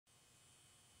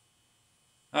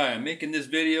Hi, I'm making this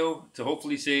video to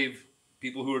hopefully save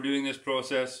people who are doing this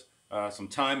process some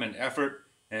time and effort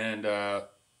and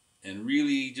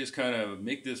really just kind of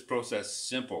make this process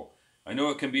simple. I know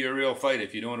it can be a real fight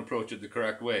if you don't approach it the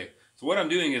correct way. So what I'm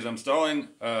doing is I'm installing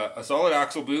a solid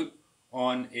axle boot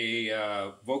on a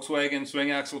Volkswagen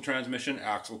swing axle transmission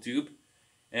axle tube.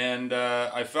 And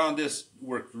I found this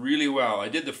worked really well. I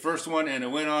did the first one and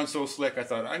it went on so slick I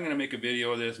thought I'm going to make a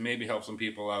video of this, maybe help some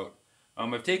people out.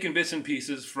 I've taken bits and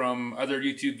pieces from other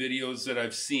YouTube videos that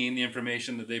I've seen, the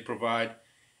information that they provide,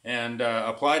 and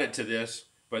applied it to this.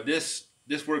 But this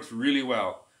works really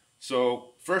well.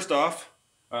 So first off,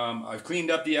 I've cleaned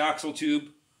up the axle tube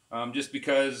just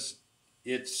because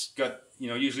it's got,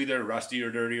 usually they're rusty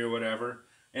or dirty or whatever.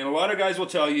 And a lot of guys will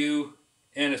tell you,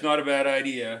 and it's not a bad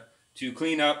idea, to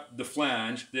clean up the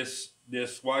flange, this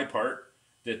wide part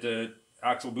that the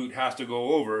axle boot has to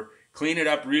go over. Clean it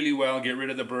up really well, get rid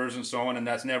of the burrs and so on, and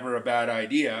that's never a bad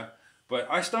idea. But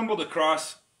I stumbled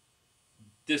across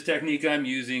this technique I'm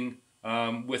using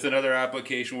with another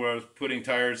application where I was putting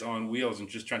tires on wheels and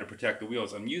just trying to protect the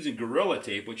wheels. I'm using Gorilla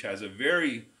Tape, which has a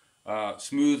very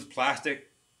smooth plastic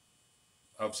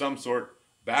of some sort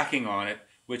backing on it,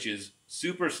 which is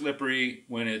super slippery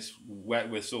when it's wet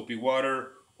with soapy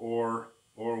water or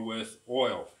with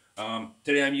oil.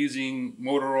 Today I'm using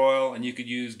motor oil, and you could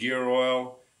use gear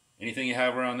oil, anything you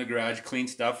have around the garage, clean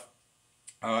stuff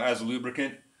as a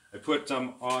lubricant. I put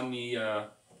some on the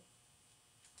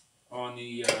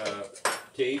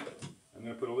tape. I'm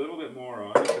going to put a little bit more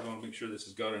on because I want to make sure this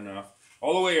has got enough.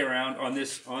 All the way around on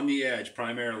the edge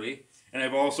primarily. And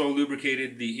I've also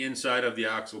lubricated the inside of the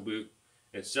axle boot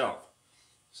itself.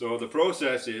 So the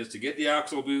process is to get the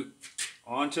axle boot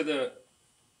onto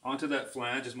that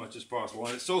flange as much as possible.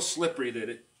 And it's so slippery that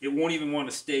it won't even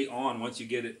want to stay on once you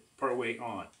get it part way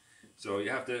on. So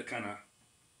you have to kind of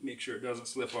make sure it doesn't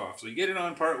slip off. So you get it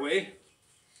on part way,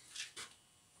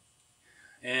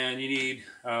 and you need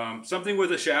something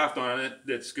with a shaft on it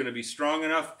that's going to be strong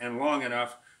enough and long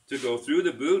enough to go through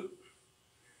the boot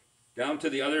down to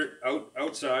the other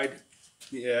outside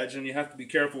the edge. And you have to be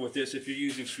careful with this if you're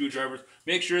using screwdrivers.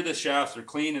 Make sure the shafts are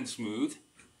clean and smooth,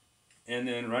 and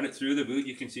then run it through the boot.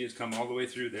 You can see it's come all the way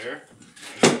through there.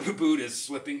 The boot is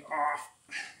slipping off.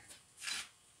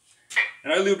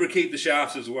 And I lubricate the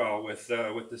shafts as well with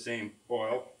the same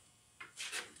oil.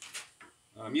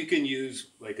 You can use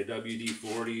like a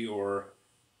WD-40 or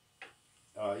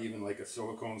even like a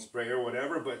silicone spray or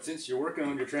whatever, but since you're working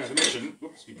on your transmission,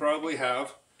 you probably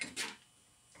have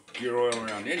gear oil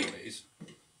around anyways,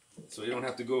 so you don't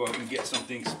have to go out and get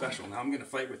something special. Now I'm going to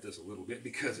fight with this a little bit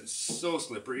because it's so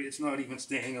slippery, it's not even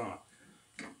staying on.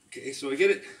 Okay, so I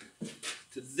get it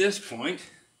to this point.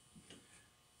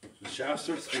 The shafts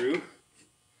are through.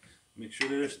 Make sure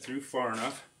that it's through far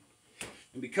enough.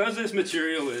 And because this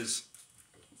material is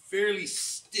fairly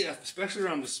stiff, especially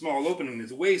around the small opening,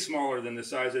 it's way smaller than the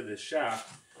size of this shaft,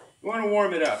 you want to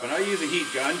warm it up. And I use a heat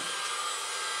gun.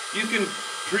 You can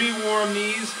pre-warm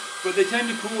these, but they tend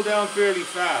to cool down fairly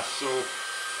fast. So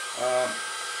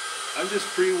I'm just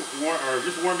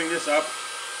warming this up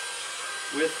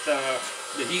with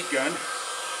the heat gun.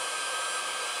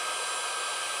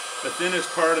 The thinnest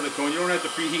part of the cone. You don't have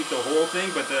to preheat the whole thing,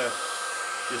 but the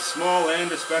small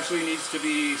end especially needs to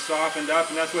be softened up,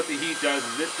 and that's what the heat does.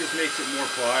 Is it just makes it more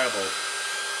pliable.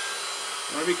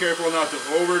 You want to be careful not to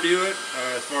overdo it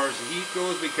as far as the heat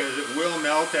goes, because it will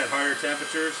melt at higher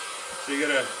temperatures. So you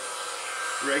gotta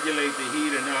regulate the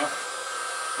heat enough.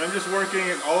 I'm just working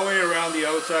it all the way around the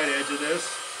outside edge of this.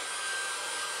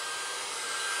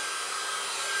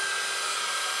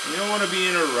 You don't want to be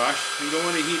in a rush. You don't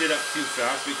want to heat it up too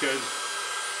fast because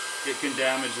it can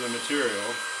damage the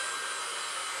material.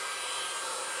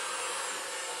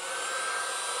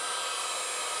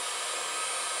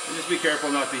 And just be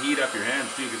careful not to heat up your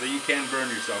hands too, because you can burn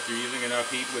yourself. You're using enough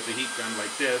heat with a heat gun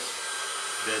like this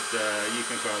that you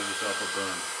can cause yourself a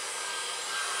burn.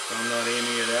 So I'm not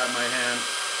aiming it at my hand.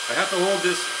 I have to hold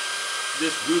this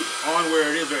boot on where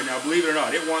it is right now. Believe it or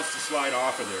not, it wants to slide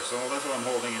off of there, so that's why I'm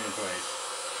holding it in place.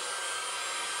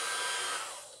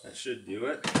 That should do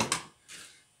it.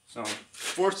 So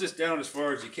force this down as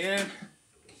far as you can.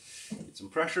 Get some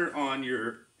pressure on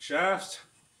your shafts.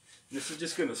 And this is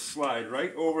just going to slide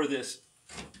right over this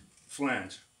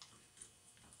flange.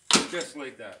 Just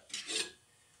like that.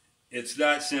 It's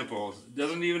that simple. It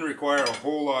doesn't even require a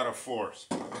whole lot of force.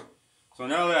 So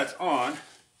now that's on.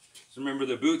 So remember,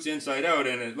 the boot's inside out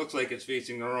and it looks like it's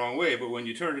facing the wrong way, but when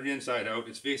you turn it inside out,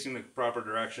 it's facing the proper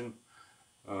direction.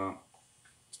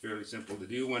 It's fairly simple to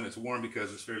do when it's warm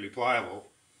because it's fairly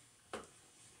pliable.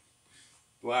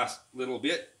 The last little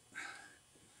bit,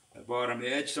 that bottom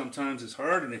edge sometimes is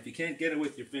hard, and if you can't get it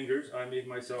with your fingers, I made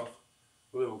myself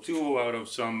a little tool out of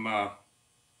some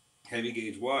heavy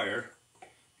gauge wire. You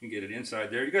can get it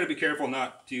inside there. You got to be careful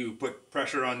not to put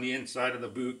pressure on the inside of the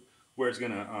boot where it's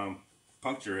going to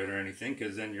puncture it or anything,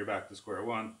 because then you're back to square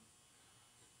one.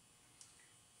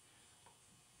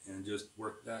 And just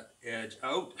work that edge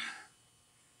out.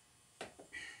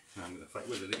 I'm going to fight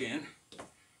with it again.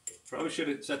 Probably should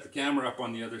have set the camera up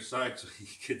on the other side so you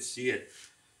could see it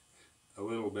a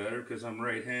little better, because I'm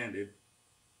right-handed.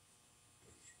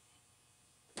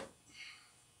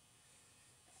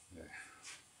 There.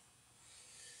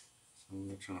 So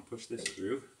I'm trying to push this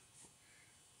through.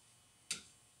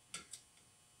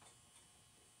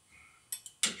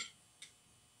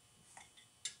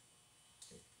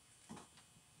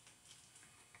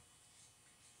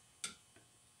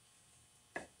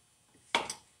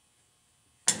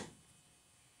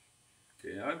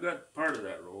 Okay, I've got part of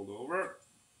that rolled over.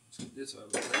 Let's get this out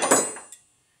of the way.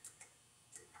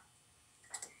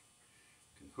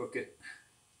 Can hook it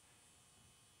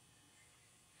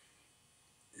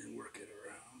and work it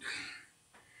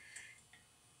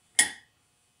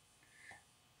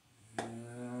around.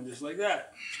 And just like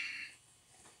that.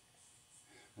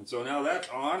 And so now that's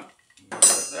on.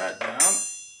 Set that down.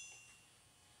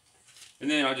 And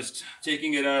then I'm just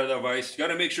taking it out of the vise. You got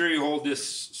to make sure you hold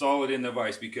this solid in the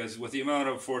vise, because with the amount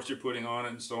of force you're putting on it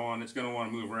and so on, it's going to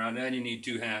want to move around, and you need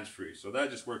two hands free. So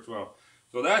that just works well.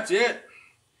 So that's it.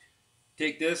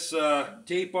 Take this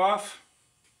tape off.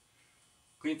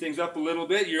 Clean things up a little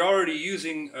bit. You're already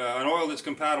using an oil that's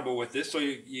compatible with this, so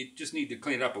you just need to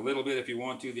clean it up a little bit if you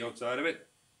want to, the outside of it.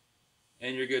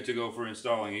 And you're good to go for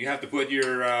installing. You have to put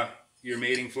your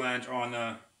mating flange on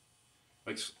the,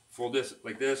 like, fold this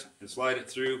like this and slide it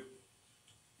through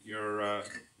your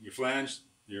flange,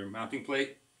 your mounting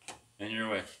plate, and you're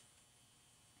away.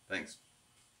 Thanks.